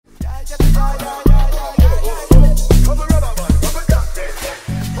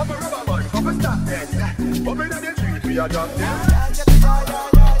we are drop dead. Pop a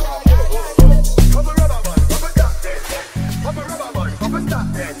rubber band, pop a stop dead. Pop a rubber band, pop a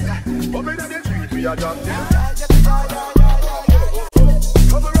stop dead. Pop it on the street, we are drop dead.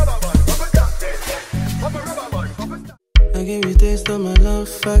 Pop a rubber band, pop a stop dead. Pop a rubber band, pop a stop. I gave you taste of my love,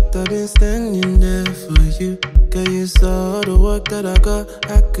 fact I've been standing there for you. Girl, you saw all the work that I got,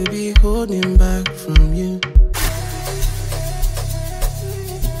 I could be holding back from you.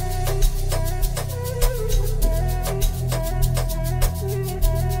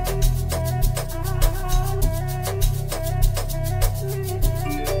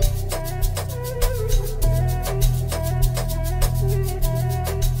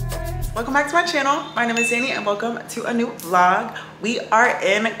 Welcome back to my channel. My name is Danny and welcome to a new vlog. We are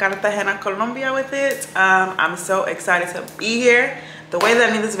in Cartagena, Colombia with it. I'm so excited to be here. The way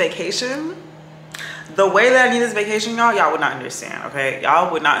that I need this vacation, y'all would not understand, okay?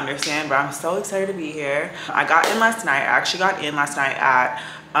 Y'all would not understand, but I'm so excited to be here. I got in last night. I actually got in last night at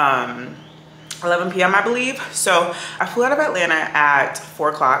 11 p.m. I believe. So I flew out of Atlanta at 4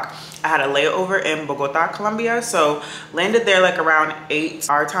 o'clock. I had a layover in Bogota, Colombia. So landed there like around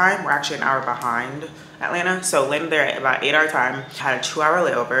 8 our time. We're actually an hour behind Atlanta. So landed there at about 8 our time. Had a 2-hour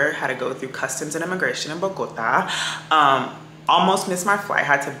layover. Had to go through customs and immigration in Bogota. Almost missed my flight.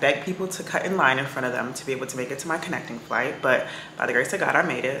 Had to beg people to cut in line in front of them to be able to make it to my connecting flight. But by the grace of God, I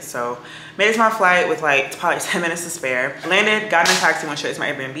made it. So made it to my flight with like probably 10 minutes to spare. Landed, got in a taxi, went straight to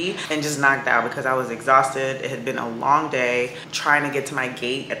my Airbnb and just knocked out because I was exhausted. It had been a long day. Trying to get to my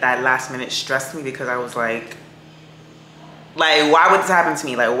gate at that last minute stressed me because I was like, why would this happen to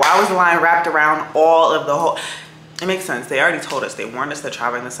me? Like, why was the line wrapped around all of the whole... It makes sense. They already told us. They warned us that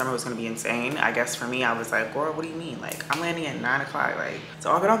traveling this summer was going to be insane. I guess for me, I was like, girl, what do you mean? Like, I'm landing at 9 o'clock. Like,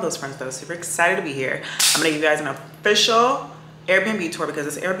 so I'll get on those fronts though. Super excited to be here. I'm going to give you guys an official Airbnb tour because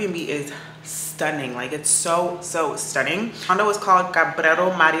this Airbnb is stunning. Like, it's so stunning. Condo is called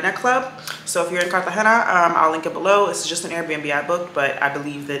Cabrero Marina Club. So if you're in Cartagena, I'll link it below. It's just an Airbnb I booked, but I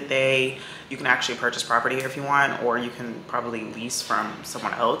believe that you can actually purchase property here if you want, or you can probably lease from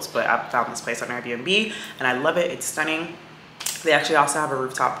someone else. But I found this place on Airbnb and I love it. It's stunning. They actually also have a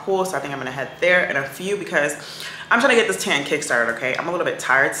rooftop pool, so I think I'm gonna head there in a few because I'm trying to get this tan kickstarted, okay? I'm a little bit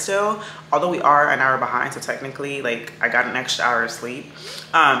tired still, although we are an hour behind, so technically, like, I got an extra hour of sleep.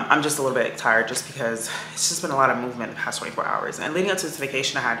 I'm just a little bit tired just because it's just been a lot of movement the past 24 hours. And leading up to this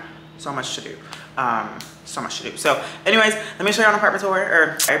vacation, I had so much to do. So anyways, let me show you an apartment tour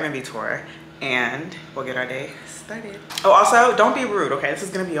or Airbnb tour and we'll get our day started. Oh, also, don't be rude, okay? This is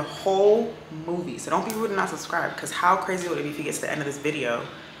gonna be a whole movie, so don't be rude and not subscribe, because how crazy would it be if you get to the end of this video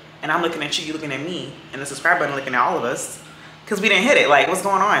and I'm looking at you, you looking at me, and the subscribe button looking at all of us because we didn't hit it. Like, what's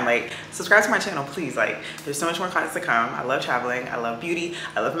going on? Like, subscribe to my channel, please. Like, there's so much more content to come. I love traveling, I love beauty,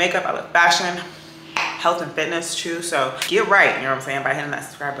 I love makeup, I love fashion, health and fitness too. So get right, you know what I'm saying, by hitting that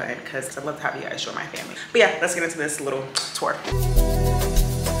subscribe button, because I'd love to have you guys join my family. But yeah, let's get into this little tour.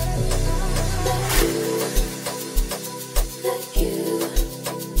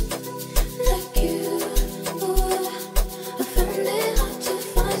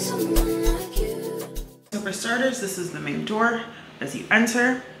 For starters, this is the main door as you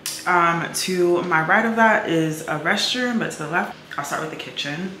enter. To my right of that is a restroom, but to the left, I'll start with the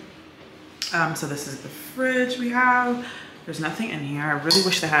kitchen. So this is the fridge we have. There's nothing in here. I really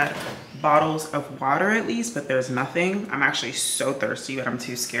wish they had bottles of water at least, but there's nothing. I'm actually so thirsty, but I'm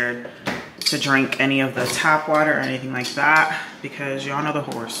too scared to drink any of the tap water or anything like that because y'all know the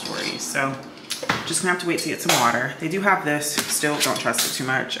horror stories. So just gonna have to wait to get some water. They do have this, still don't trust it too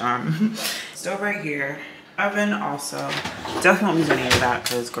much. Stove right here. Oven also. Definitely won't use any of that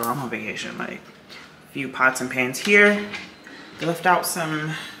because, girl, I'm on vacation. Like, a few pots and pans here. They left out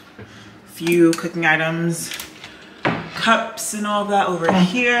some few cooking items, cups and all that over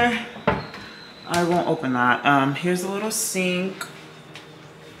here. I won't open that. Here's a little sink.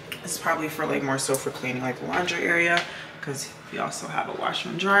 It's probably for like more so for cleaning like the laundry area because we also have a washer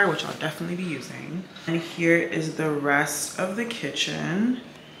and dryer, which I'll definitely be using. And here is the rest of the kitchen.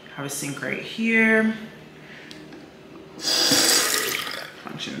 Have a sink right here.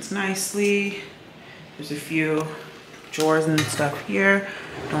 Functions nicely. There's a few drawers and stuff here.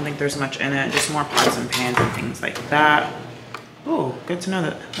 Don't think there's much in it, just more pots and pans and things like that. Oh, good to know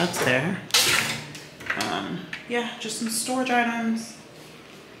that that's there. Yeah, just some storage items.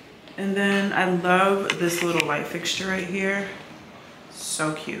 And then I love this little light fixture right here.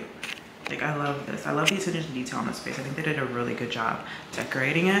 So cute. Like, I love this. I love the attention to detail on this space. I think they did a really good job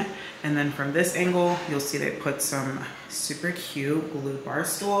decorating it. And then from this angle, you'll see they put some super cute blue bar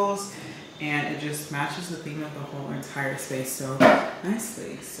stools, and it just matches the theme of the whole entire space so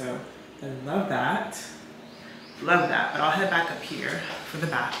nicely. So I love that. Love that. But I'll head back up here for the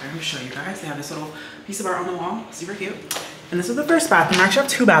bathroom to show you guys. They have this little piece of art on the wall, super cute. And this is the first bathroom. I actually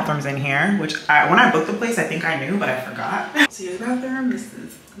have 2 bathrooms in here, which when I booked the place, I think I knew, but I forgot. So here's the bathroom. This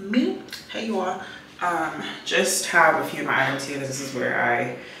is me. Hey, you all. Just have a few of my items here. This is where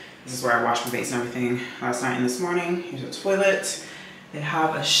I washed my face and everything last night and this morning. Here's a toilet. They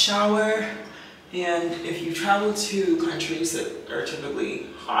have a shower. And if you travel to countries that are typically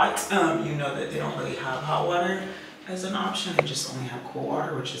hot, you know that they don't really have hot water as an option. They just only have cool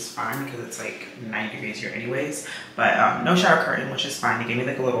water, which is fine because it's like 90 degrees here anyways. But no shower curtain, which is fine. They gave me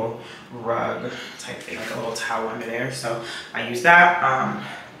like a little rug type thing, like a little towel under there. So I used that.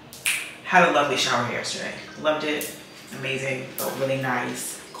 Had a lovely shower yesterday. Loved it. Amazing. Felt really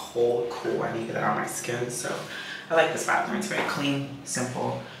nice. Cold, cool. I needed that on my skin. So I like this bathroom. It's very clean,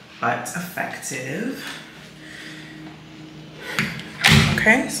 simple, but effective.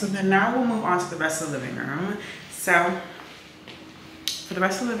 Okay, so then now we'll move on to the rest of the living room. So for the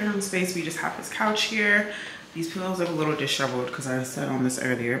rest of the living room space, we just have this couch here. These pillows are a little disheveled because I said on this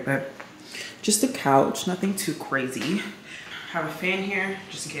earlier, but just a couch, nothing too crazy. Have a fan here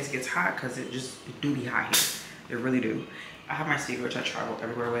just in case it gets hot because it do be hot here. It really do. I have my speaker, which I travel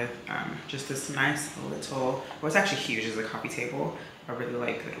everywhere with. Just this nice little, well, it's actually huge. It's a coffee table. I really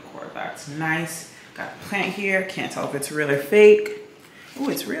like the decor of that. It's nice. Got a plant here. Can't tell if it's real or fake. Oh,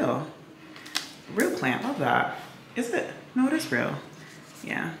 it's real. Real plant. Love that. Is it? No, it is real.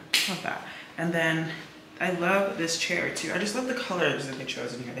 Yeah, love that. And then I love this chair too. I just love the colors that they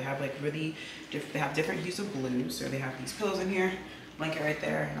chose in here. They have like really, they have different hues of blue. So they have these pillows in here, blanket right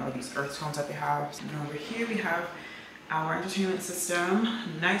there, and all these earth tones that they have. And over here we have our entertainment system.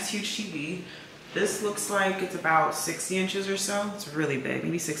 Nice huge TV. This looks like it's about 60 inches or so. It's really big,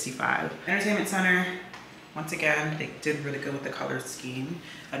 maybe 65. Entertainment center. Once again, they did really good with the color scheme.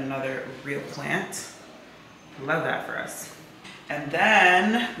 Another real plant. Love that for us. And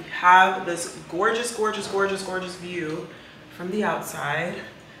then we have this gorgeous, gorgeous, gorgeous, gorgeous view from the outside.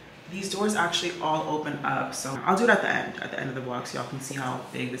 These doors actually all open up. So I'll do it at the end of the vlog so y'all can see how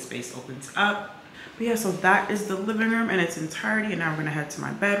big the space opens up. But yeah, so that is the living room in its entirety. And now we're gonna head to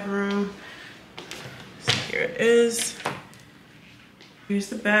my bedroom. So here it is. Here's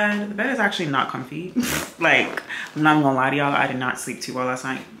the bed. The bed is actually not comfy. Like, I'm not gonna lie to y'all, I did not sleep too well last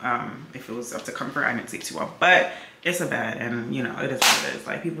night. If it was up to comfort, I didn't sleep too well. But it's a bed, and you know, it is what it is.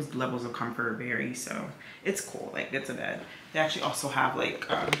 Like, people's levels of comfort vary, so it's cool. Like, it's a bed. They actually also have like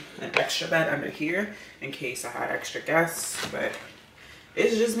an extra bed under here in case I had extra guests, but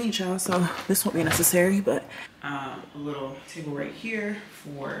it's just me, child, so this won't be necessary. But a little table right here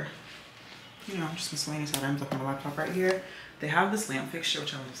for, you know, just miscellaneous items. Up on the laptop right here. They have this lamp fixture,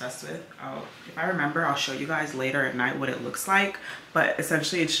 which I'm obsessed with. If I remember, I'll show you guys later at night what it looks like. But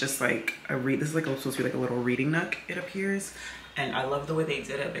essentially, it's just like this is like supposed to be like a little reading nook, it appears. And I love the way they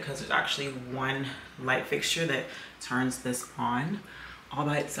did it because there's actually one light fixture that turns this on all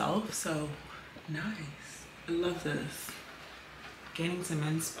by itself. So nice. I love this. Gaining some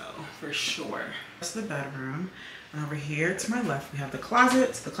inspo for sure. That's the bedroom. And over here to my left, we have the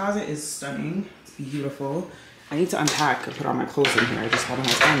closet. The closet is stunning. It's beautiful. I need to unpack and put all my clothes in here. I just haven't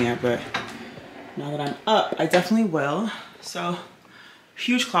had time yet, but now that I'm up, I definitely will. So,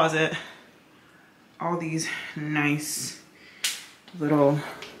 huge closet. All these nice little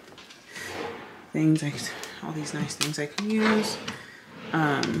things, all these nice things I can use.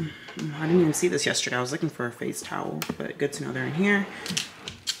 I didn't even see this yesterday. I was looking for a face towel, but good to know they're in here.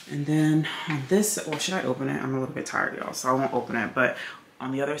 And then on this, well, should I open it? I'm a little bit tired, y'all, so I won't open it. But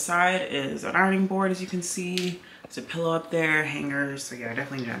on the other side is an ironing board, as you can see. There's a pillow up there, hangers. So yeah, I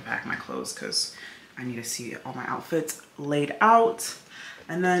definitely need to unpack my clothes because I need to see all my outfits laid out.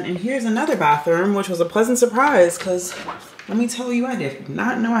 And then in here's another bathroom, which was a pleasant surprise because let me tell you, I did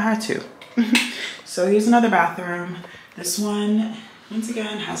not know I had to. So here's another bathroom. This one, once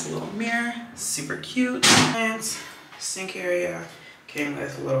again, has a little mirror, super cute. And sink area. Came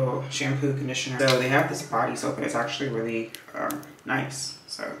with a little shampoo, conditioner. So they have this body soap and it's actually really nice.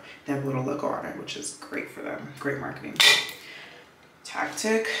 So they have a little logo on it, which is great for them. Great marketing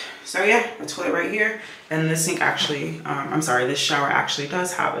tactic. So yeah, the toilet right here. And this sink actually, I'm sorry, this shower actually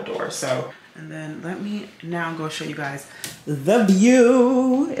does have a door. So, and then let me now go show you guys the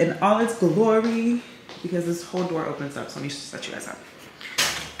view in all its glory because this whole door opens up. So let me just set you guys up.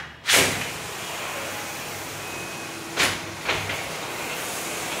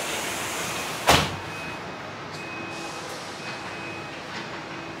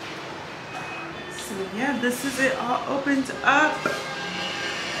 Yeah, this is it all opened up.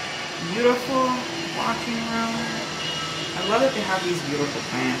 Beautiful walking room. I I love that they have these beautiful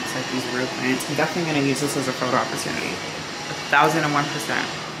plants, like these real plants. I'm definitely gonna use this as a photo opportunity. 1001%.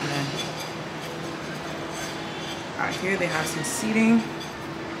 And then out here they have some seating.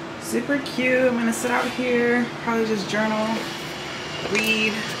 Super cute. I'm gonna sit out here, probably just journal,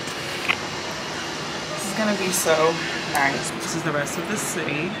 read. This is gonna be so nice. This is the rest of the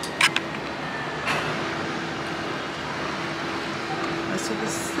city. Rest of the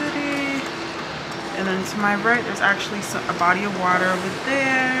city. And then to my right, there's actually a body of water over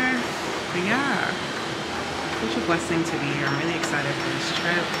there. But yeah, such a blessing to be here. I'm really excited for this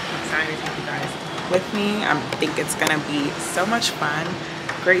trip. I'm excited to have you guys with me. I think it's gonna be so much fun.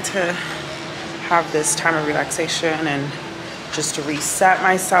 Great to have this time of relaxation and just to reset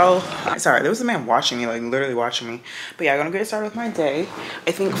myself. Sorry, there was a man watching me, like literally watching me. But yeah, I'm gonna get started with my day.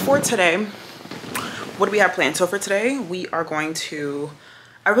 I think for today, what do we have planned? So for today, we are going to,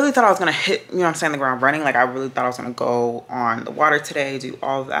 I really thought I was gonna hit, you know what I'm saying, the ground running. Like I really thought I was gonna go on the water today, do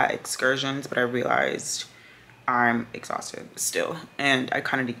all of that excursions, but I realized I'm exhausted still. And I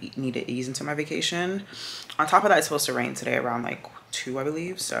kind of need to ease into my vacation. On top of that, it's supposed to rain today around like 2, I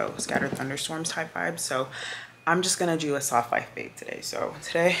believe. So scattered thunderstorms type vibes. So I'm just gonna do a soft life bake today. So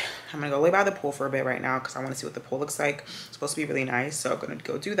today I'm gonna go lay by the pool for a bit right now because I want to see what the pool looks like. It's supposed to be really nice, so I'm gonna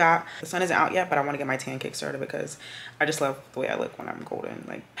go do that. The sun isn't out yet, but I want to get my tan kick started because I just love the way I look when I'm golden.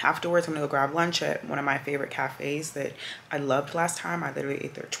 Like afterwards, I'm gonna go grab lunch at one of my favorite cafes that I loved last time. I literally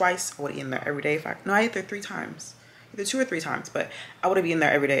ate there twice. I would eat in there every day if I, no, I ate there 3 times, either 2 or 3 times, but I would have eaten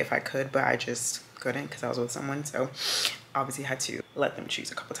there every day if I could, but I just couldn't because I was with someone. So obviously had to let them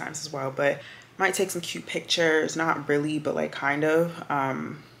choose a couple times as well. But might take some cute pictures, not really, but like kind of.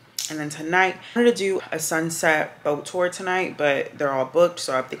 And then tonight, I wanted to do a sunset boat tour tonight, but they're all booked.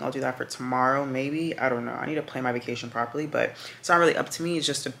 So I think I'll do that for tomorrow, maybe. I don't know. I need to plan my vacation properly, but it's not really up to me. It's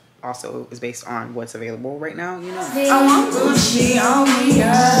just also is based on what's available right now, you know. I want Gucci on me,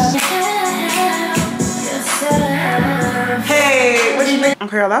 hey, what you think?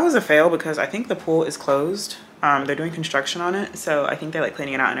 Okay, y'all, that was a fail because I think the pool is closed. They're doing construction on it, so I think they're like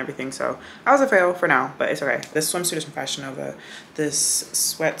cleaning it out and everything. So that was a fail for now, but it's okay. This swimsuit is from Fashion Nova. This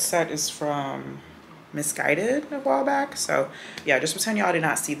sweat set is from Misguided a while back. So yeah, just pretend y'all did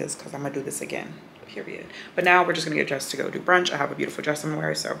not see this because I'm gonna do this again, period. But now we're just gonna get dressed to go do brunch. I have a beautiful dress I'm gonna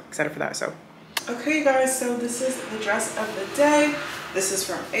wear, so excited for that. So okay, you guys, so this is the dress of the day. This is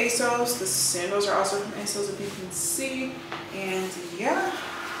from ASOS. The sandals are also from ASOS, if you can see. And yeah,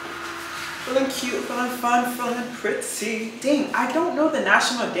 feeling cute, feeling fun, feeling pretty. Dang, I don't know the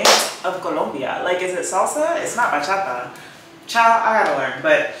national dance of Colombia. Like, is it salsa? It's not bachata. Child, I gotta learn.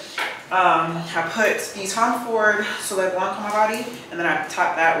 But I put the Tom Ford Soleil Blanc on my body, and then I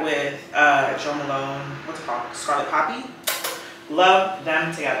topped that with Jo Malone, what's it called? Scarlet Poppy. Love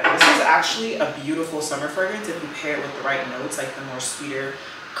them together. This is actually a beautiful summer fragrance if you pair it with the right notes, like the more sweeter,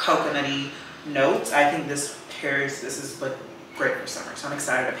 coconutty notes. I think this is like great for summer. So I'm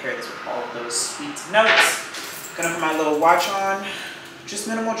excited to pair this with all of those sweet notes. Gonna put my little watch on, just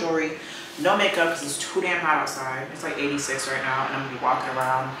minimal jewelry, no makeup because it's too damn hot outside. It's like 86 right now, and I'm gonna be walking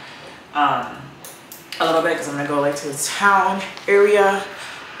around a little bit because I'm gonna go like to the town area.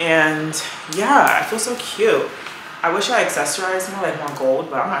 And yeah, I feel so cute. I wish I accessorized more, like more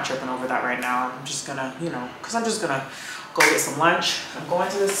gold, but I'm not tripping over that right now. I'm just gonna, you know, because I'm just gonna go get some lunch. I'm going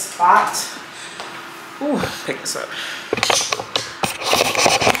to this spot. Ooh, pick this up.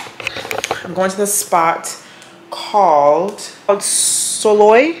 I'm going to this spot called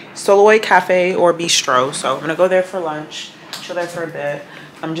Soloio Cafe or Bistro. So I'm gonna go there for lunch, chill there for a bit.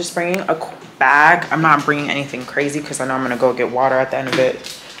 I'm just bringing a bag. I'm not bringing anything crazy because I know I'm gonna go get water at the end of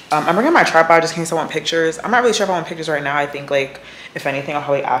it. I'm bringing my tripod just in case I want pictures. I'm not really sure if I want pictures right now. I think like, if anything, I'll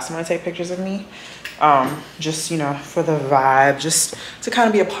probably ask someone to take pictures of me. Just, you know, for the vibe, just to kind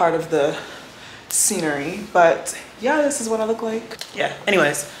of be a part of the scenery. But yeah, this is what I look like. Yeah,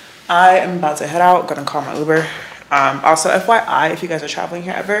 anyways, I am about to head out. Gonna call my Uber. Also, FYI, if you guys are traveling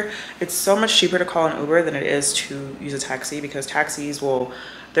here ever, it's so much cheaper to call an Uber than it is to use a taxi because taxis will,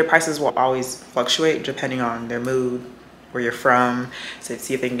 their prices will always fluctuate depending on their mood, where you're from, to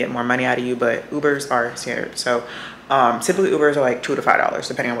see if they can get more money out of you. But Ubers are standard. So typically Ubers are like $2 to $5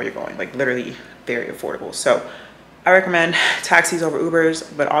 depending on where you're going, like literally very affordable. So I recommend taxis over Ubers,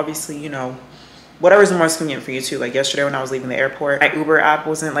 but obviously, you know, whatever's the most convenient for you too. Like yesterday when I was leaving the airport, my Uber app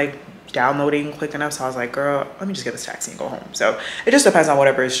wasn't like downloading quick enough, so I was like, girl, let me just get this taxi and go home. So it just depends on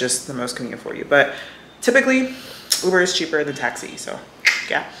whatever is just the most convenient for you, but typically Uber is cheaper than taxi. So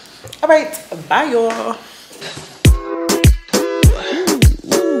yeah, all right, bye y'all.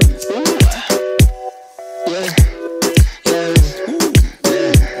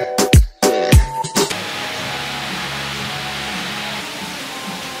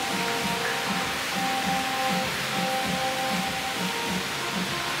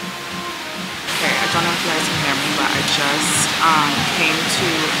 came to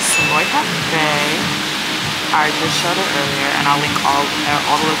Soloio Cafe. I just showed it earlier, and I'll link all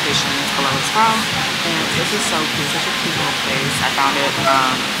the locations below as well. And this is so cute, such a cute little place. I found it,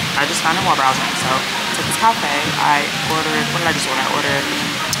 I just found it while browsing. So to this cafe, I ordered, what did I just order? I ordered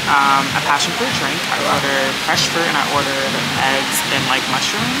a passion fruit drink. I ordered fresh fruit, and I ordered eggs and like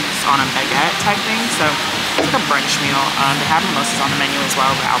mushrooms on a baguette type thing. So it's like a brunch meal. They have mimosas on the menu as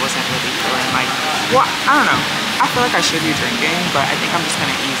well, but I wasn't really feeling like, well, I don't know. I feel like I should be drinking, but I think I'm just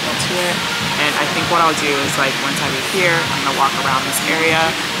gonna ease into it. And I think what I'll do is, like, once I leave here, I'm gonna walk around this area.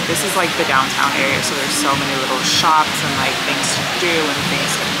 This is like the downtown area, so there's so many little shops and like things to do and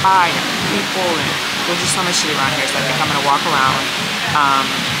things to buy and people, and there's just so much to do around here. So I think I'm gonna walk around.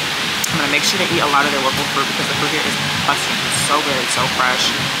 I'm gonna make sure to eat a lot of their local fruit because the fruit here is busting. It's so good, it's so fresh,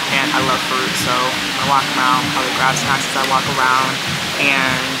 and I love fruit. So I'm gonna walk around, probably grab snacks as I walk around,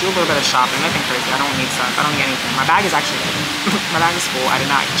 and do a little bit of shopping. Nothing crazy. I don't need stuff. I don't need anything. My bag is actually my bag is full. I did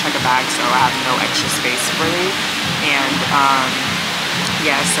not check a bag, so I have no extra space really. And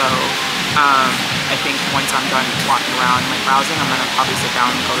yeah, so I think once I'm done walking around and like browsing, I'm gonna probably sit down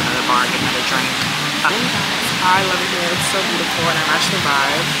and go to another bar and get another drink. I love it here. It's so beautiful, and I match the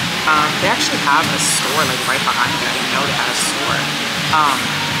vibe. They actually have a store like right behind me. I didn't know they had a store.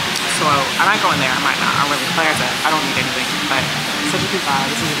 So I might go in there. I might not. I really, like I said, I don't need anything, but such a good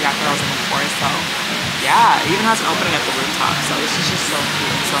vibe. This is exactly what I was looking for. So yeah, it even has an opening at the rooftop. So this is just so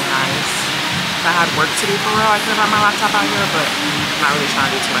cute, so nice. If I had work to do for real, I could have brought my laptop out here, but I'm not really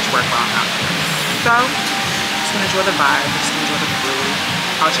trying to do too much work while I'm out here. So just gonna enjoy the vibe, just gonna enjoy the food.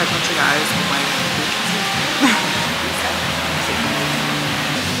 I'll check with you guys when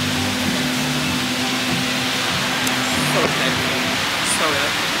so good. So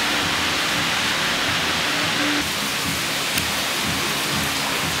good.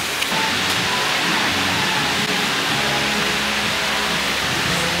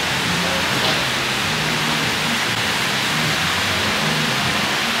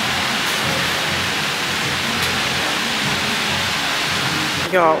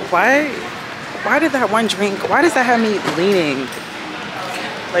 Y'all, why did that one drink, why does that have me leaning?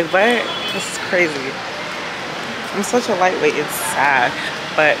 Like, what? This is crazy. I'm such a lightweight, it's sad.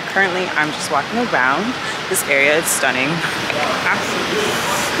 But currently, I'm just walking around this area. It's stunning. Absolutely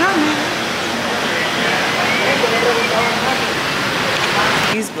stunning.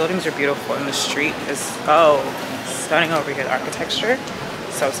 These buildings are beautiful, and the street is so stunning over here. The architecture,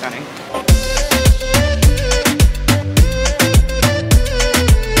 so stunning.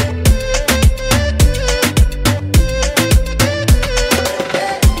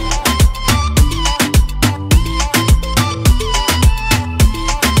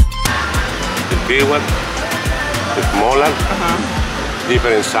 Big one, the small one,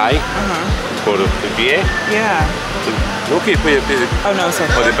 different size, for the pie. Yeah. Okay, oh no, so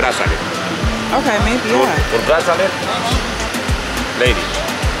for the bracelet. Okay, maybe, yeah. For bracelet, lady.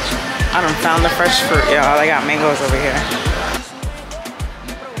 I done found the fresh fruit, y'all. They got mangoes over here.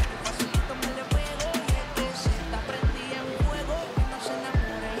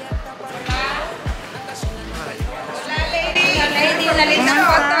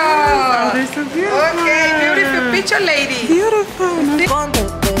 Oh, they're so beautiful. Okay, beautiful picture, lady. Beautiful.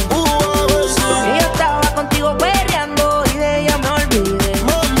 Ella estaba contigo peleando y de ella me olvidé.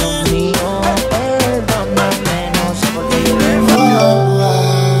 Dios mío, perdóname, no sé por qué yo le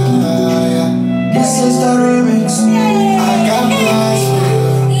fallé. This is the remix. I got my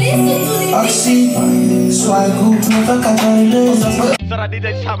oxy. So I go never got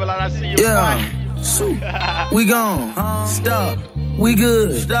Yeah, we gone. Stop. We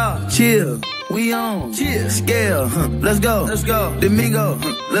good. Stop. Chill. We on. Chill. Scale. Let's go. Let's go. Domingo.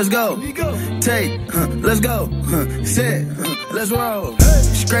 Let's go. Take. Let's go. Set. Let's roll.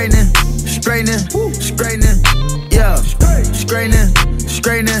 Straightening. Straightening. Straightening. Yeah. Straightening.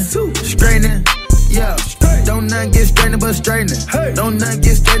 Straightening. Straightening. Yeah. Don't nothing get straightening but straightening. Don't nothing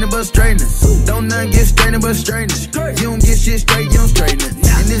get straightening but straightening. Don't nothing get straightening but straightening. You don't get shit straight, you don't straighten it.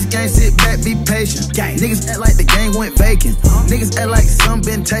 In this game, sit back, be patient. Niggas act like the game went vacant. Niggas act like some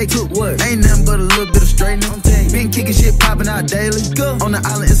been taken. Ain't nothing but a little bit of straightening. Been kicking shit popping out daily. On the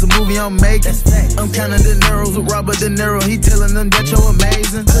island, it's a movie I'm making. I'm counting the Neros with Robert De Niro. He telling them that you're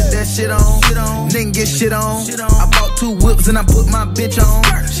amazing. Put that shit on. Nigga get shit on. I bought 2 whips and I put my bitch on.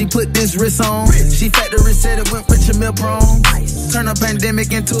 She put this wrist on. She factory said it went rich and meal prone. Turn a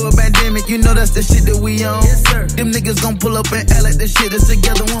pandemic into a pandemic. You know that's the shit that we on. Them niggas gon' pull up and act like the shit is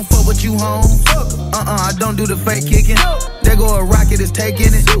together. Won't fuck with you home. I don't do the fake kicking. There go a rocket, it's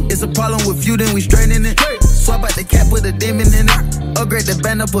taking it. It's a problem with you, then we straightening it. Swap out the cap with a demon in it. Upgrade the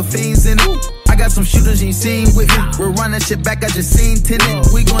band up with fiends in it. I got some shooters you ain't seen with me. We're running shit back, I just seen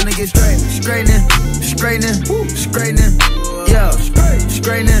tenant. We gonna get straightening, yeah,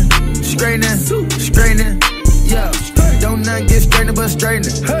 straightening, yeah. Don't not get strained but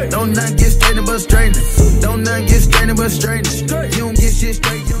straightening. Don't not get strained but straightening. Don't not get strained but straightening. You don't get shit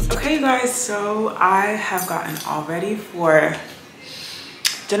straight. Okay, you guys, so I have gotten all ready for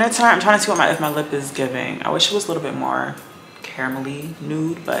dinner time. I'm trying to see what if my lip is giving. I wish it was a little bit more caramelly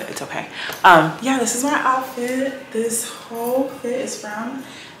nude, but it's okay. Yeah, this is my outfit. This whole fit is from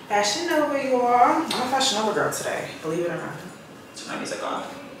Fashion Nova, you all. I'm a Fashion Nova girl today, believe it or not. Turn my music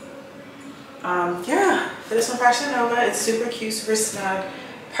off. Yeah, fit is from Fashion Nova. It's super cute, super snug,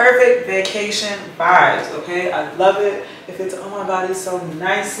 perfect vacation vibes. Okay, I love it. It fits on my body so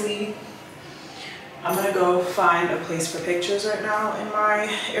nicely. I'm gonna go find a place for pictures right now in my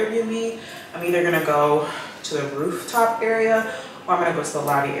Airbnb. I'm either gonna go to the rooftop area or I'm gonna go to the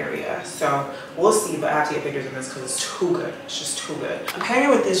lobby area. So we'll see, but I have to get pictures of this because it's too good. It's just too good. I'm pairing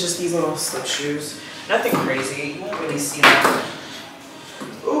with just these little slip shoes. Nothing crazy. You won't really see them.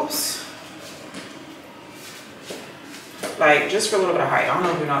 Oops. Like just for a little bit of height. I don't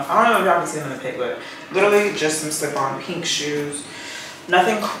know if y'all can see them in the pic, but literally just some slip-on pink shoes.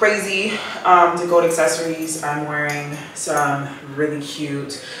 Nothing crazy. The gold accessories. I'm wearing some really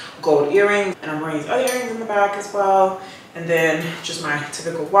cute gold earrings, and I'm wearing these other earrings in the back as well. And then just my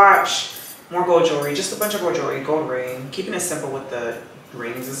typical watch, more gold jewelry, just a bunch of gold jewelry, gold ring. Keeping it simple with the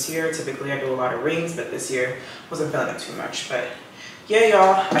rings this year. Typically I do a lot of rings, but this year wasn't feeling it too much. But yeah,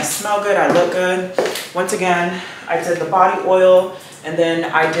 y'all, I smell good, I look good. Once again, I did the body oil, and then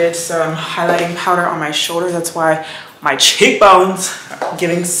I did some highlighting powder on my shoulders. That's why my cheekbones are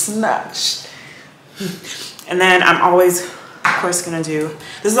getting snatched. And then I'm always, of course, gonna do,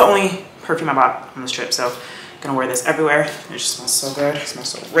 this is the only perfume I bought on this trip, so I'm gonna wear this everywhere. It just smells so good, it smells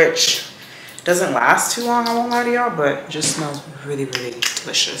so rich. It doesn't last too long, I won't lie to y'all, but it just smells really, really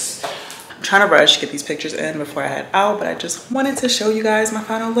delicious. I'm trying to rush to get these pictures in before I head out, but I just wanted to show you guys my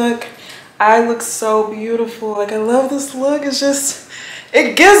final look. I look so beautiful. Like, I love this look. It's just,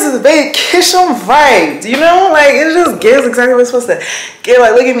 it gives a vacation vibe, you know? Like, it just gives exactly what it's supposed to give.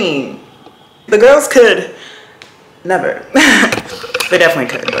 Like, look at me. The girls could never. They definitely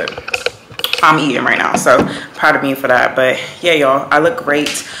could, but I'm eating right now, so proud of me for that. But yeah, y'all, I look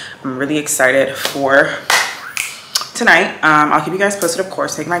great. I'm really excited for tonight. I'll keep you guys posted, of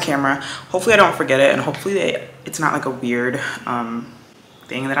course. Take my camera. Hopefully I don't forget it, and hopefully it's not like a weird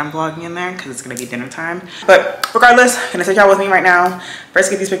thing that I'm vlogging in there, because it's gonna be dinner time. But regardless, I'm gonna take y'all with me right now. First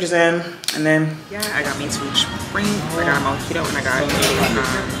get these pictures in, and then yeah, I got me 2 drinks. I got a mojito and I got a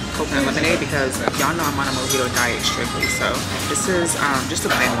coconut lemonade, because y'all know I'm on a mojito diet strictly. So this is just a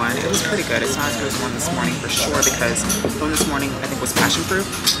plain one. It was pretty good. It's not as good as one this morning for sure, because the one this morning I think was passion fruit.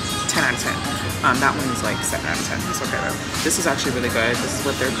 10 out of 10. That one was like 7 out of 10. It's okay though. This is actually really good. This is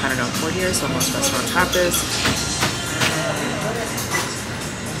what they're kind of known for here, so most restaurants have this.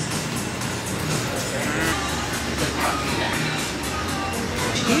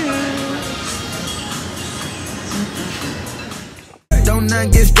 Don't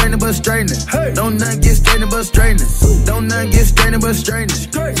not get strained but straightening. Don't not get strained but straightening. Don't not get strained but straightening.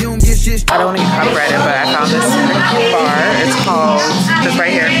 You don't get shit. I don't want to get copyrighted, but I found this bar. It's called, this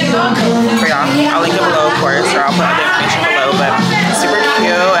right here for y'all. I'll link it below, of course, or I'll put other information below. But it's super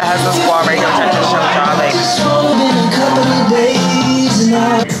cute. It has this wall right here, which I just showed y'all. Like,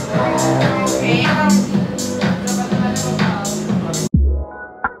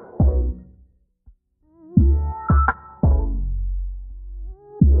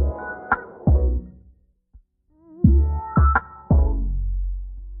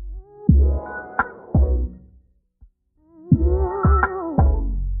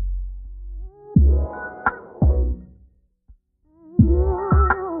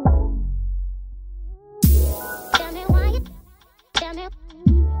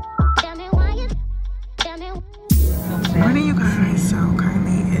 morning, you guys. So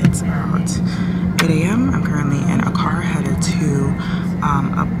currently it's about 8 a.m. I'm currently in a car headed to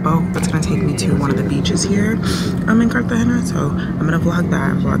a boat that's gonna take me to one of the beaches here in Cartagena. So I'm gonna vlog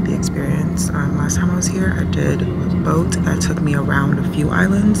that and vlog the experience. Last time I was here, I did a boat that took me around a few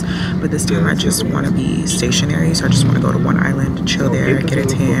islands, but this time I just want to be stationary. So I just want to go to one island, chill there, get a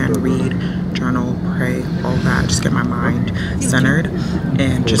tan, read, journal, pray, all that, just get my mind centered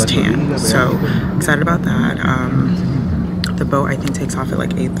and just tan. So excited about that. The boat I think takes off at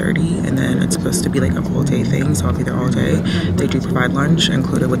like 8:30, and then it's supposed to be like an all day thing, so I'll be there all day. They do provide lunch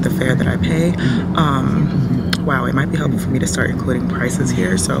included with the fare that I pay. wow, it might be helpful for me to start including prices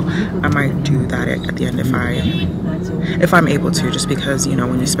here. So I might do that at the end if I'm able to, just because, you know,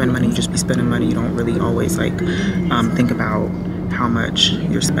 when you spend money, you just be spending money. You don't really always like think about how much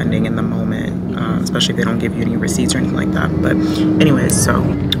you're spending in the moment, especially if they don't give you any receipts or anything like that. But anyways, so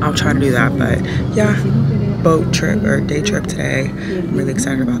I'll try to do that. But yeah, boat trip or day trip today. I'm really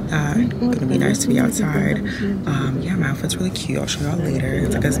excited about that. It's gonna be nice to be outside. Yeah, my outfit's really cute. I'll show y'all later.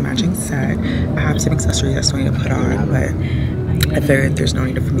 It's like a matching set. I have some accessories I still need to put on, but I figured there's no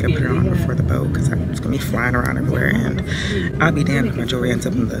need for me to put it on before the boat because I'm just gonna be flying around everywhere, and I'll be damned if my jewelry ends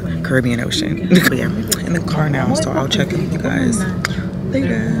up in the Caribbean Ocean. But yeah, I'm in the car now, so I'll check in with you guys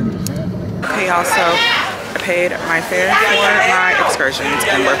later. Okay, y'all, so I paid my fare for my excursions,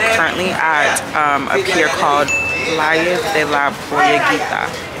 and we're currently at a pier called Playa De La Bodequita,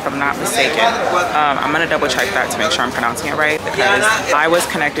 if I'm not mistaken. I'm gonna double check that to make sure I'm pronouncing it right, because I was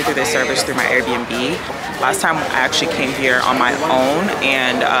connected to this service through my Airbnb. Last time I actually came here on my own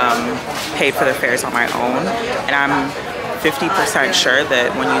and paid for the fares on my own, and I'm 50% sure that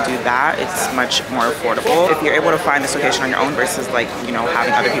when you do that, it's much more affordable. If you're able to find this location on your own versus, like, you know,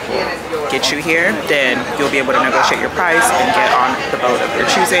 having other people get you here, then you'll be able to negotiate your price and get on the boat of your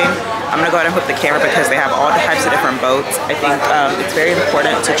choosing. I'm gonna go ahead and hook the camera because they have all types of different boats. I think it's very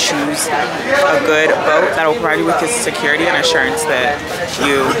important to choose a good boat that will provide you with security and assurance that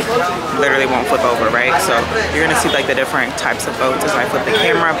you literally won't flip over, right? So you're gonna see like the different types of boats as I flip the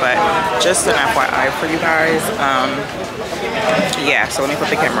camera, but just an FYI for you guys. Yeah, so let me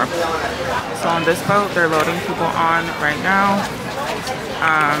flip the camera. So on this boat, they're loading people on right now.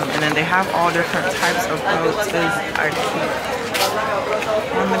 And then they have all different types of boats I keep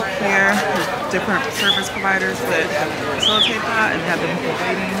on the pier. There's different service providers that facilitate that and have them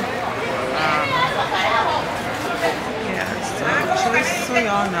waiting. Yeah, so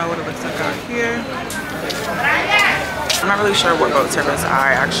y'all know what it looks like out here. I'm not really sure what boat service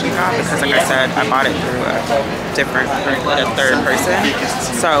I actually got because, like I said, I bought it through a third person.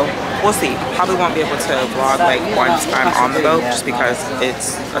 So we'll see. Probably won't be able to vlog like once I'm on the boat just because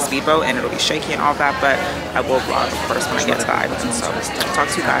it's a speedboat and it'll be shaky and all that. But I will vlog, of course, when I get to the island. So I'll talk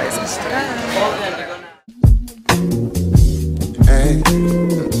to you guys instead. Hey.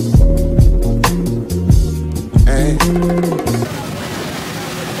 Hey.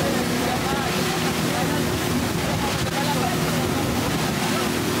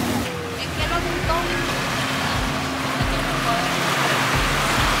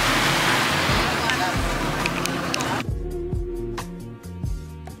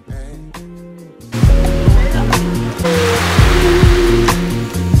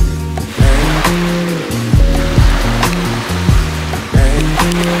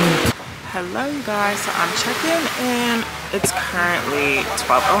 Hello you guys, so I'm checking in. It's currently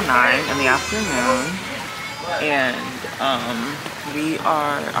 12:09 in the afternoon, and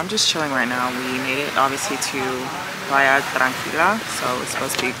I'm just chilling right now. We made it obviously to Playa Tranquilla, so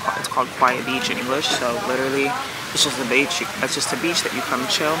it's called Quiet Beach in English. So literally it's just a beach. It's just a beach that you come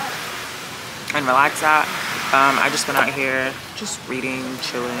chill and relax at. I just been out here just reading,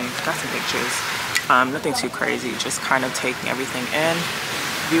 chilling, got some pictures. Nothing too crazy, just kind of taking everything in.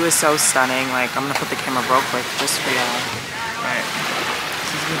 View is so stunning. Like, I'm gonna put the camera real quick just for y'all. Right,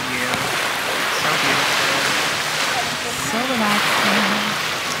 this is the view. So beautiful, so relaxing.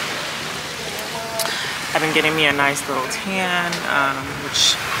 I've been getting me a nice little tan,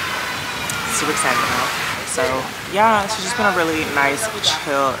 which I'm super excited about. So yeah, it's just been a really nice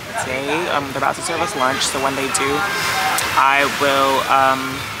chill day. They're about to serve us lunch, so when they do, I will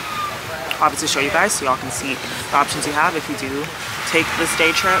obviously show you guys so y'all can see the options you have if you do take this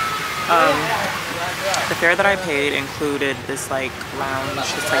day trip. The fare that I paid included this like lounge,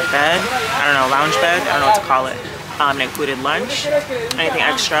 this like bed, I don't know, lounge bed, I don't know what to call it. It included lunch. Anything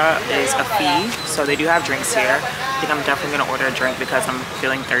extra is a fee, so they do have drinks here. I think I'm definitely gonna order a drink because I'm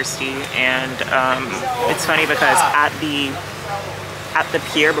feeling thirsty. And it's funny because at the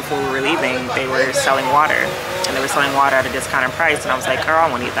pier before we were leaving, they were selling water, and they were selling water at a discounted price, and I was like, girl, I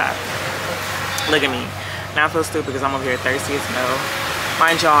wanna eat that. Look at me. Now I feel stupid because I'm over here thirsty as hell.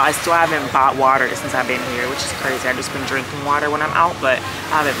 Mind y'all, I still haven't bought water since I've been here, which is crazy. I've just been drinking water when I'm out, but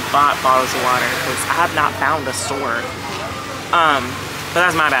I haven't bought bottles of water because I have not found a store. But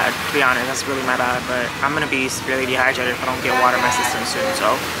that's my bad, to be honest. That's really my bad. But I'm gonna be severely dehydrated if I don't get water in my system soon.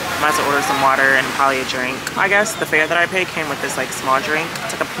 So I might have to order some water and probably a drink. I guess the fare that I paid came with this like small drink.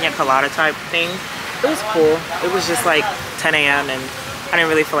 It's like a pina colada type thing. It was cool. It was just like 10 a.m. and I didn't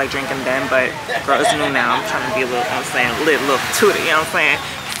really feel like drinking then, but girl, it's noon now. I'm trying to be a little, you know what I'm saying, lit, little tooty, you know what I'm saying?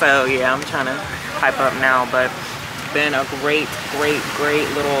 So yeah, I'm trying to hype up now, but been a great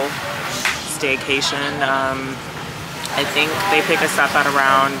little staycation. I think they pick us up at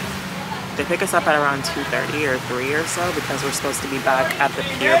around 2:30 or 3 or so, because we're supposed to be back at the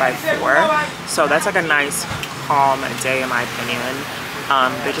pier by 4. So that's like a nice calm day in my opinion.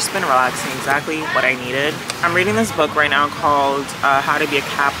 They've just been relaxing, exactly what I needed. I'm reading this book right now called How to Be a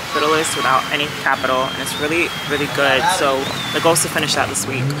Capitalist Without Any Capital, and it's really, really good. So the goal is to finish that this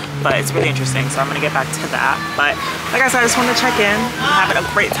week, but it's really interesting, so I'm gonna get back to that. But like I said, I just wanted to check in. I'm having a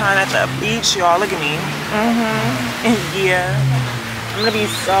great time at the beach, y'all. Look at me. Yeah, I'm gonna be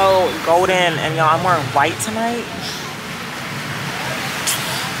so golden, and y'all, I'm wearing white tonight.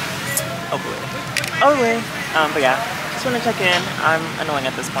 Oh boy. But yeah, just want to check in. I'm annoying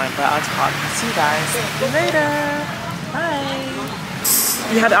at this point, but I'll talk to you guys later. Bye.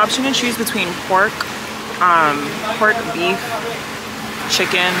 You have the option to choose between pork, beef,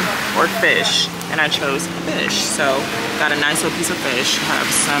 chicken, or fish, and I chose fish. So got a nice little piece of fish, have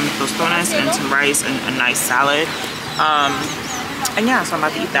some tostones and some rice and a nice salad. And yeah, so I'm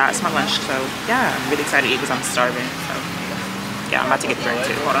about to eat that. It's my lunch, so yeah, I'm really excited to eat because I'm starving. So yeah, I'm about to get the drink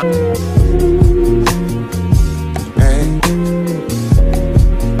too. Hold on.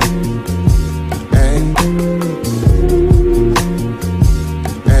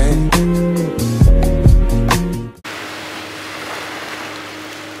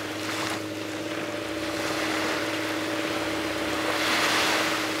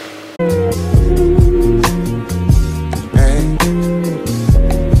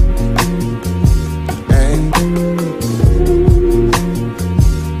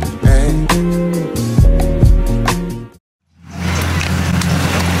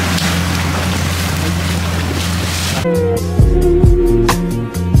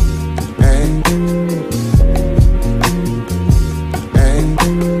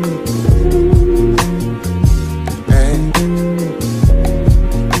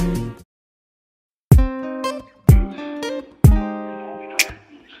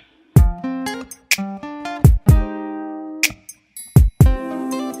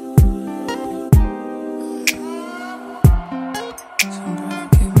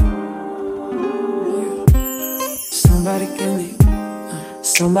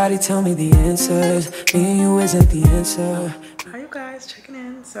 Somebody tell me the answers. Me and you isn't the answer. Hi you guys, checking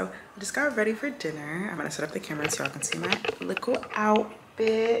in. So I just got ready for dinner. I'm gonna set up the camera so y'all can see my little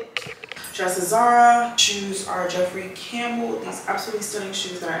outfit. Dress is Zara. Shoes are Jeffrey Campbell. These absolutely stunning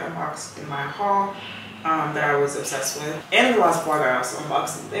shoes that I unboxed in my haul that I was obsessed with. And in the last vlog I also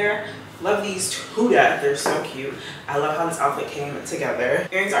unboxed them there. Love these to death. They're so cute. I love how this outfit came together.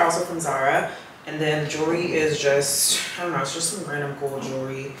 Earrings are also from Zara. And then jewelry is just, I don't know, it's just some random gold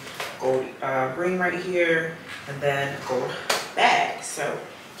jewelry. Gold ring right here, and then gold bag. So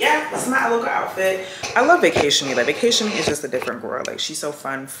yeah, this is my local outfit. I love Vacation Me. Like Vacation Me is just a different girl. Like she's so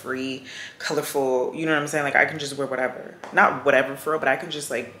fun, free, colorful. You know what I'm saying? Like I can just wear whatever. Not whatever for real, but I can just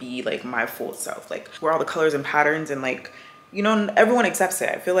like be like my full self. Like wear all the colors and patterns and like, you know, everyone accepts it.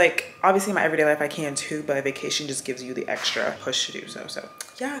 I feel like obviously in my everyday life I can too, but vacation just gives you the extra push to do so. So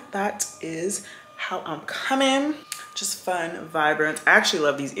yeah, that is how I'm coming. Just fun, vibrant. I actually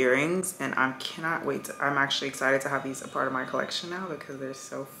love these earrings and I cannot wait to, I'm actually excited to have these a part of my collection now because they're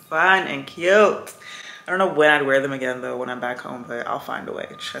so fun and cute. I don't know when I'd wear them again though when I'm back home, but I'll find a way.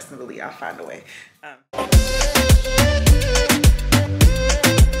 Trust and believe, I'll find a way.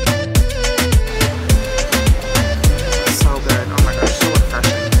 So good. Oh my gosh, so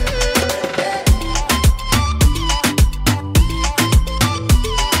refreshing.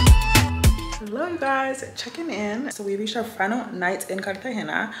 Hello you guys, checking in. So we reached our final night in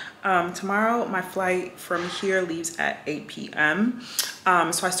Cartagena. Tomorrow my flight from here leaves at 8 p.m.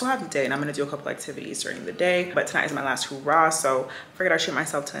 So I still have the day and I'm gonna do a couple activities during the day, but tonight is my last hurrah, so I figured I'd treat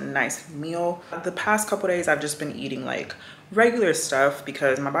myself to a nice meal. The past couple days I've just been eating like regular stuff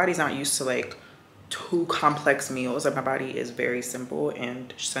because my body's not used to like too complex meals. Like my body is very simple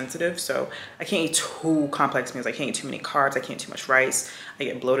and sensitive, so I can't eat too complex meals. I can't eat too many carbs, I can't eat too much rice, I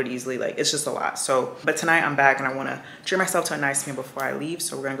get bloated easily. Like it's just a lot. So but tonight I'm back and I want to treat myself to a nice meal before I leave,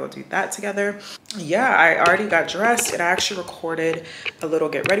 so we're gonna go do that together. Yeah, I already got dressed and I actually recorded a little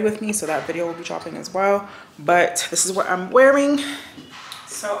get ready with me, so that video will be dropping as well. But this is what I'm wearing.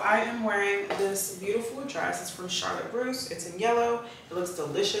 So I am wearing this beautiful dress. It's from Charlotte Bruce. It's in yellow. It looks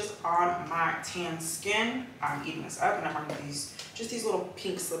delicious on my tan skin. I'm eating this up and I'm wearing these, just these little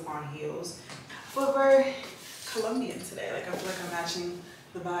pink slip-on heels. I feel very Colombian today. Like I feel like I'm matching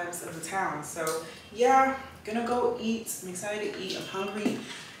the vibes of the town. So yeah, gonna go eat. I'm excited to eat. I'm hungry.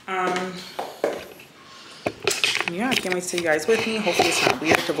 Yeah, I can't wait to see you guys with me. Hopefully it's not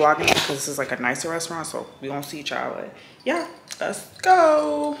weird to vlog me because this is like a nicer restaurant, so we won't see each other. Yeah, let's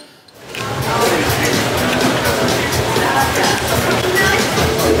go.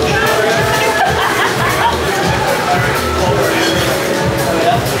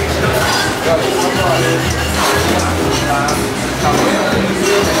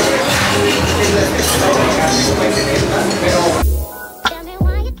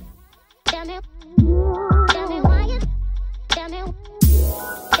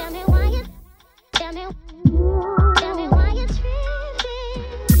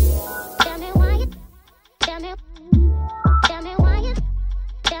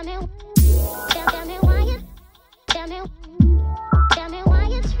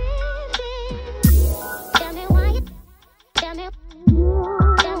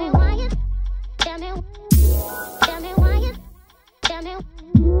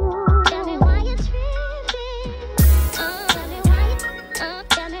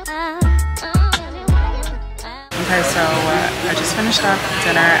 Okay, so I just finished up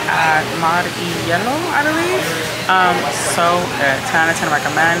dinner at Zielo, I believe. So good, 10 out of 10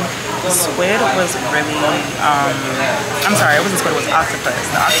 recommend. The squid was really, I'm sorry, it wasn't squid, it was octopus.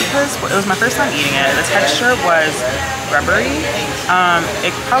 The octopus, it was my first time eating it. The texture was rubbery.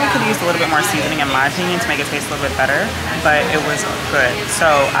 It probably could use a little bit more seasoning in my opinion to make it taste a little bit better, but it was good. So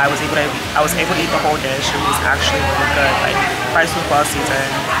I was able to eat the whole dish. It was actually really good. Like, rice was well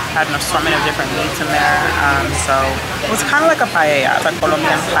seasoned, had an assortment of different meats in there. So it was kind of like a paella, like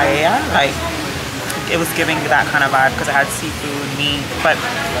Colombian paella. Like, it was giving that kind of vibe because it had seafood, meat. But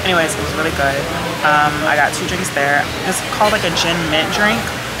anyways, it was really good. I got 2 drinks there. It's called like a gin mint drink.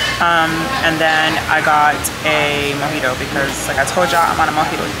 And then I got a mojito because, like I told y'all, I'm on a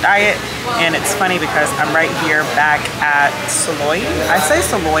mojito diet. And it's funny because I'm right here back at Soloio. I say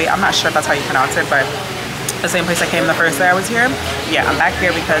Soloio, I'm not sure if that's how you pronounce it, but the same place I came the first day I was here. Yeah, I'm back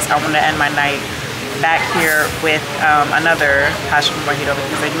here because I wanted to end my night back here with another passion mojito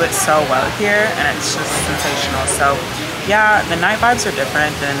because they do it so well here and it's just sensational. So yeah, the night vibes are different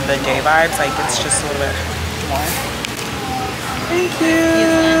than the day vibes. Like, it's just a little bit more. Thank you.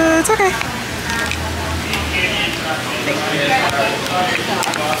 It's okay. Thank you.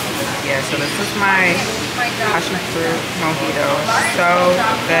 Yeah, so this is my passion fruit mojito. So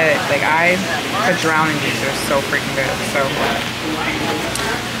good. Like, I could drown in these. They're so freaking good. So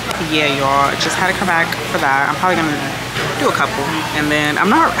yeah, y'all, just had to come back for that. I'm probably gonna do a couple, and then I'm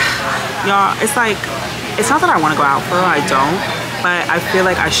not, y'all, it's like, it's not that I want to go out for it, I don't, but I feel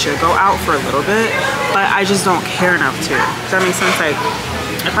like I should go out for a little bit, but I just don't care enough to. Does that make sense? Like,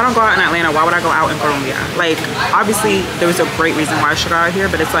 if I don't go out in Atlanta, why would I go out in Colombia? Like, obviously there was a great reason why I should go out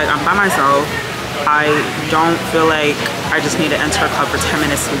here, but it's like, I'm by myself. I don't feel like I just need to enter a club for 10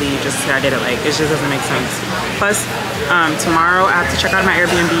 minutes to leave just to say I did it. Like, it just doesn't make sense. Plus, tomorrow I have to check out my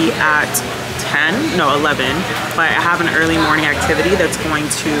Airbnb at 11, but I have an early morning activity that's going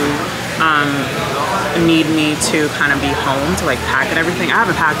to need me to kind of be home to like pack and everything. I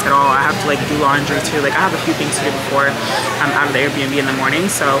haven't packed at all. I have to like do laundry too. Like, I have a few things to do before I'm out of the Airbnb in the morning.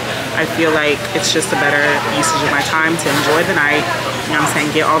 So I feel like it's just a better usage of my time to enjoy the night. You know what I'm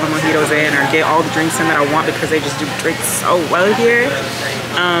saying? Get all the mojitos in or get all the drinks in that I want because they just do drinks so well here.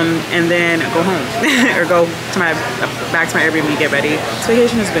 And then go home or go to back to my Airbnb, get ready. This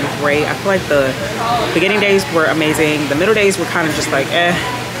vacation has been great. I feel like the beginning days were amazing. The middle days were kind of just like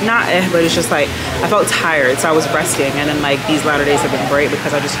but it's just like I felt tired, so I was resting. And then like these latter days have been great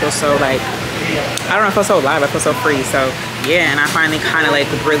because I just feel so like, I don't know, I feel so alive, I feel so free. So yeah, and I finally kind of like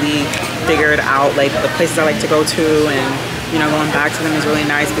really figured out like the places I like to go to, and you know, going back to them is really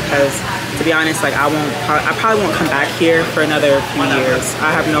nice because, to be honest, like I probably won't come back here for another few years. I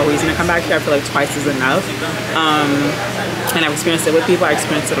have no reason to come back here. I feel like twice is enough. And I've experienced it with people, I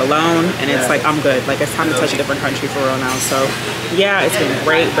experienced it alone, and it's like, I'm good. Like, it's time to touch a different country for real now. So yeah, it's been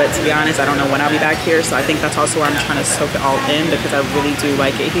great, but to be honest, I don't know when I'll be back here. So I think that's also where I'm trying to soak it all in because I really do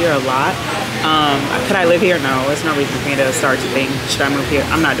like it here a lot. Could I live here? No, there's no reason for me to start to think, should I move here?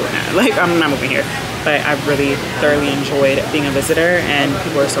 I'm not doing that. Like, I'm not moving here. But I've really thoroughly enjoyed being a visitor, and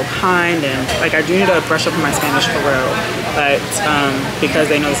people are so kind, and like I do need to brush up on my Spanish for real, but because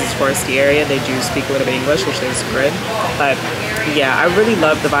they know this is a touristy area, they do speak a little bit English, which is good. But yeah, I really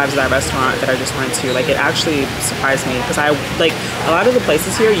love the vibes of that restaurant that I just went to. Like, it actually surprised me because I like a lot of the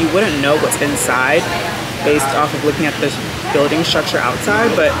places here you wouldn't know what's inside based off of looking at the building structure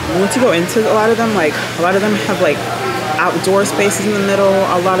outside, but once you go into a lot of them, like a lot of them have like outdoor spaces in the middle.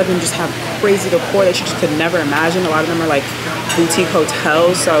 A lot of them just have crazy decor that you just could never imagine. A lot of them are like boutique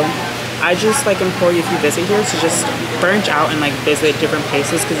hotels. So I just like implore you, if you visit here, to just branch out and like visit different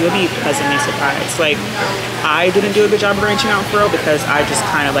places because you'll be pleasantly surprised. Like, I didn't do a good job of branching out for real because I just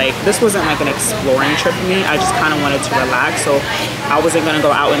kind of like, this wasn't like an exploring trip for me. I just kind of wanted to relax, so I wasn't gonna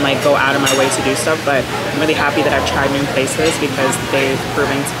go out and like go out of my way to do stuff. But I'm really happy that I've tried new places because they've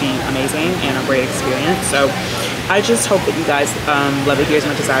proven to be amazing and a great experience. So I just hope that you guys love it here as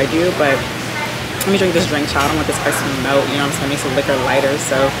much as I do. But Let me drink this drink, child. I don't want this ice to melt, you know what I'm saying? It makes the liquor lighter.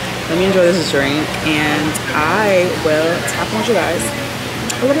 So let me enjoy this drink and I will tap on you guys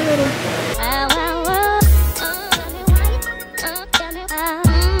a little later.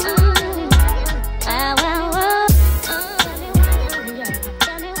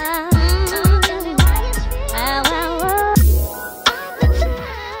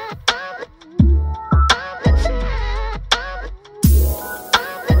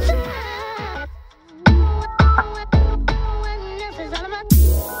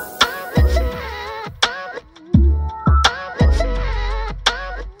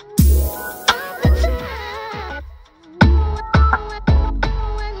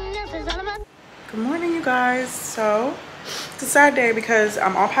 Good morning, you guys. So it's a sad day because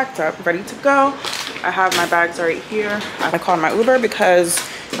I'm all packed up, ready to go. I have my bags right here. I called my Uber because,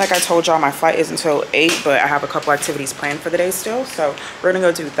 like I told y'all, my flight is until 8, but I have a couple activities planned for the day still. So we're gonna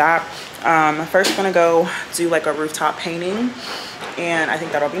go do that. First, gonna go do like a rooftop painting, and I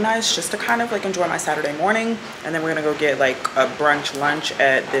think that'll be nice just to kind of like enjoy my Saturday morning. And then we're gonna go get like a brunch lunch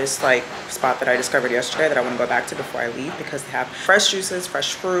at this like spot that I discovered yesterday that I want to go back to before I leave, because they have fresh juices,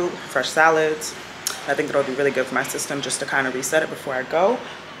 fresh fruit, fresh salads. I think it'll be really good for my system just to kind of reset it before I go.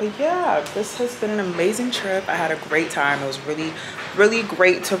 But yeah, this has been an amazing trip. I had a great time. It was really, really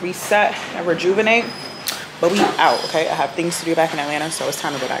great to reset and rejuvenate. But we out, okay? I have things to do back in Atlanta, so it's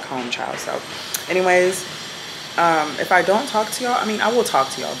time to go back home, child. So anyways, if I don't talk to y'all, I mean, I will talk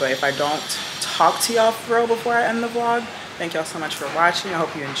to y'all, but if I don't talk to y'all for real before I end the vlog, thank y'all so much for watching. I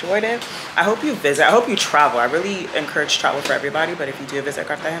hope you enjoyed it. I hope you visit. I hope you travel. I really encourage travel for everybody, but if you do visit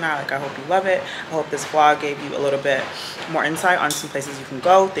Cartagena, like, I hope you love it. I hope this vlog gave you a little bit more insight on some places you can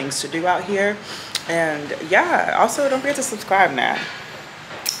go, things to do out here. And yeah, also don't forget to subscribe now.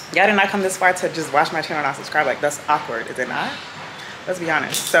 Y'all did not come this far to just watch my channel and not subscribe. Like, that's awkward, is it not? Let's be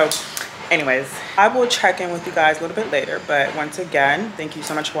honest. So anyways, I will check in with you guys a little bit later, but once again, thank you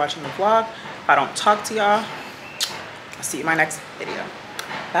so much for watching the vlog. If I don't talk to y'all, I'll see you in my next video.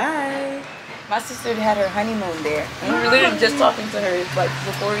 Bye. My sister had her honeymoon there. And we were literally just talking to her like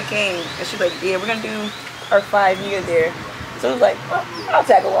before we came. And she's like, yeah, we're gonna do our 5-year there. So it was like, well, I'll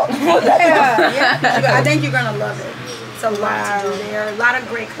tag along. Yeah. I think you're gonna love it. It's a lot to do there. A lot of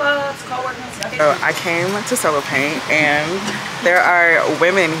great clubs, co-working. So I came to Solo Paint, and there are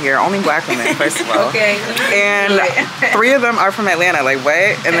women here, only black women, first of all. Okay. And 3 of them are from Atlanta, like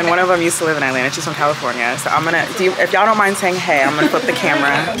what? And then one of them used to live in Atlanta. She's from California. So I'm gonna, if y'all don't mind saying hey, I'm gonna flip the camera.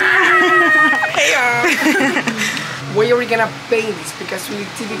 Hey y'all. Where are we gonna paint this? Because we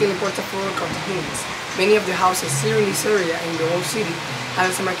typically import a floor Cartagenas. Many of the houses here in this area, in the whole city,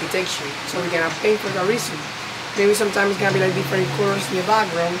 have some architecture. So we're gonna paint for that reason. Maybe sometimes it's gonna be like different colors in the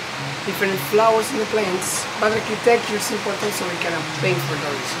background, different flowers in the plants, but architecture is important, so we can paint for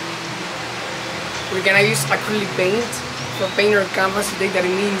that reason. We're gonna use acrylic paint for paint our canvas to take that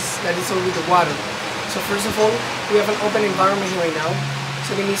it means that it's all with the water. So first of all, we have an open environment here right now,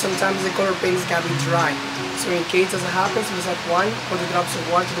 so it means sometimes the color paint is gonna be dry. So in case that happens, we just add 1 or 2 drops of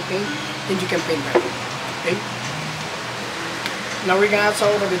water to the paint, and you can paint better. Okay? Now we're gonna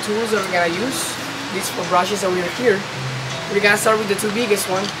talk about the tools that we're gonna use. These 4 brushes that we have here. We're gonna start with the 2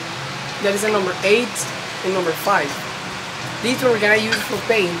 biggest ones. That is a number 8 and number 5. These one we're gonna use for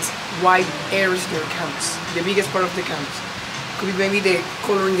paint white areas in your canvas, the biggest part of the canvas. Could be maybe the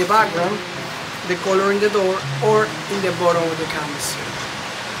color in the background, the color in the door, or in the bottom of the canvas.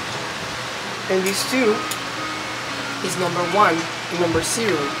 And these 2 is number 1 and number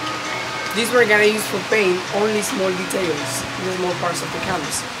 0. These we're gonna use for paint only small details, the small parts of the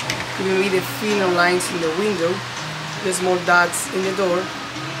canvas. Maybe the thin lines in the window, the small dots in the door,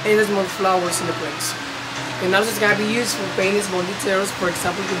 and the small flowers in the plants. And also it's gonna be used for painting small details. For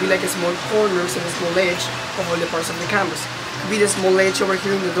example, it could be like a small corners and a small edge of all the parts of the canvas. It could be the small edge over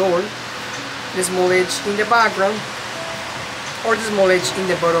here in the door, the small edge in the background, or the small edge in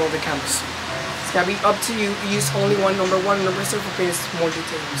the bottom of the canvas. It's gonna be up to you. Use only number 1 and number 0 for painting small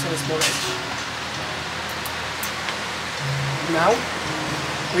details and a small edge. Now,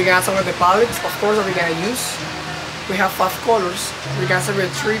 we're gonna start with the palettes, of course, that we're gonna use. We have 5 colors. We're gonna start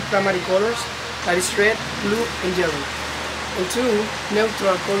with 3 primary colors, that is red, blue, and yellow. And 2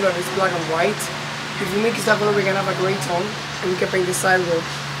 neutral colors, that is black and white. If we mix that color, we're gonna have a gray tone, and we can paint the sidewalk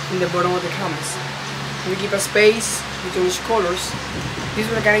in the bottom of the canvas. We keep a space between each colors. These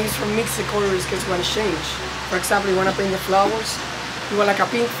we're gonna use for mix the colors in case you want to change. For example, you wanna paint the flowers. You want like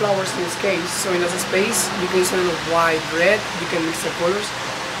a pink flowers in this case, so in that space, you can use a little white, red, you can mix the colors,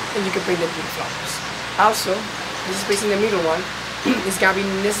 and you can paint the pink flowers. Also, this space in the middle one is gonna be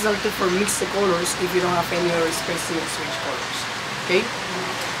necessary for mix the colors if you don't have any other space to switch colors. Okay?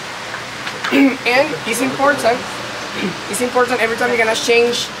 And it's important every time you're gonna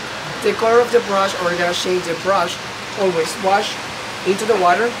change the color of the brush or you're gonna change the brush, always wash into the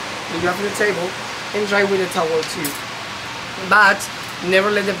water that you have on the table and dry with a towel too. But never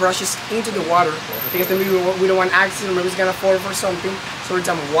let the brushes into the water because then we don't want accident, maybe it's gonna fall for something. So every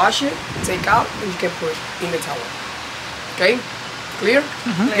time wash it, take out, and you can put in the towel. Okay? Clear?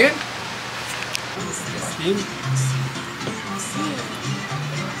 Good?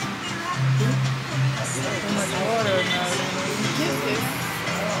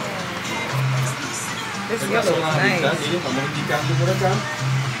 This yellow is nice. Vamos indicando por acá,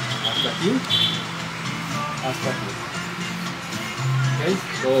 hasta aquí, hasta aquí. ¿Ok?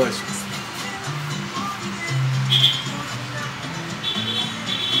 Todo eso.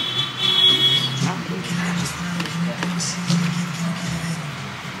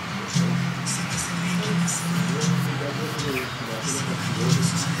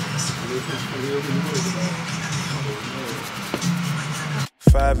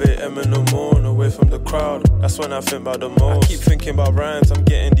 5 a.m. in the morning, away from the crowd. That's when I think about the most. I keep thinking about rhymes, I'm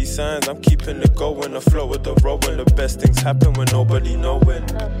getting these signs. I'm keeping it going, afloat with the road. When the best things happen when nobody knowing.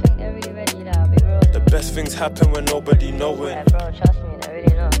 The best things happen when nobody knowing.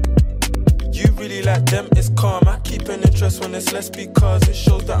 You really like them, it's calm. I keep an interest when it's less because it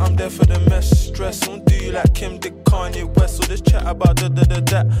shows that I'm there for the mess. Stress won't do you like Kim, Dick, Kanye West. All this chat about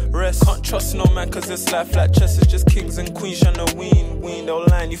that rest. Can't trust no man cause it's life like chess. It's just kings and queens trying to win. They'll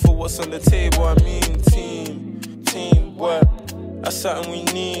line you for what's on the table. I mean team work. That's something we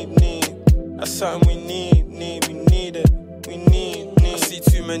need. That's something we need. We need it. I see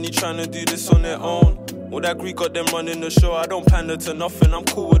too many trying to do this on their own. All that Greek got them running the show. I don't pander to nothing, I'm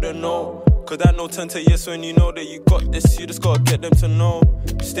cool with a no. Cause that no turn to yes when you know that you got this. You just gotta get them to know.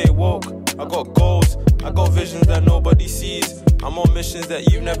 Stay woke, I got goals, I got visions that nobody sees. I'm on missions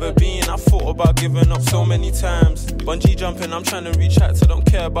that you've never been. I thought about giving up so many times. Bungee jumping, I'm trying to reach out to don't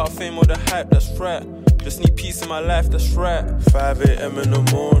care about fame or the hype, that's right. Just need peace in my life, that's right. 5 a.m. in the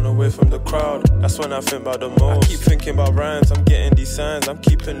morning, away from the crowd. That's when I think about the most. I keep thinking about rhymes, I'm getting these signs. I'm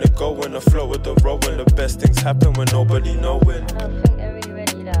keeping it going, afloat with the road. When the best things happen when nobody knowing.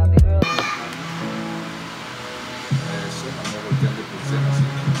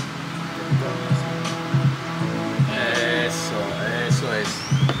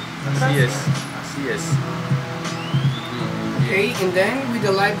 Así es. Okay, and then with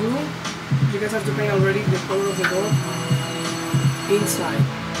the light blue, you guys have to paint already the color of the door inside.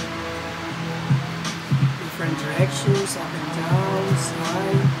 Different directions, up and down,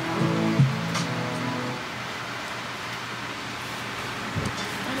 side.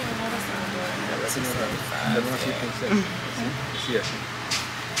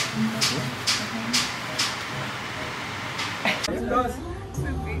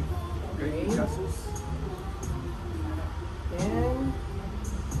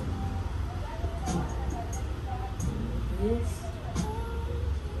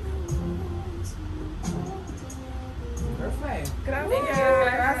 Perfect. Gracias.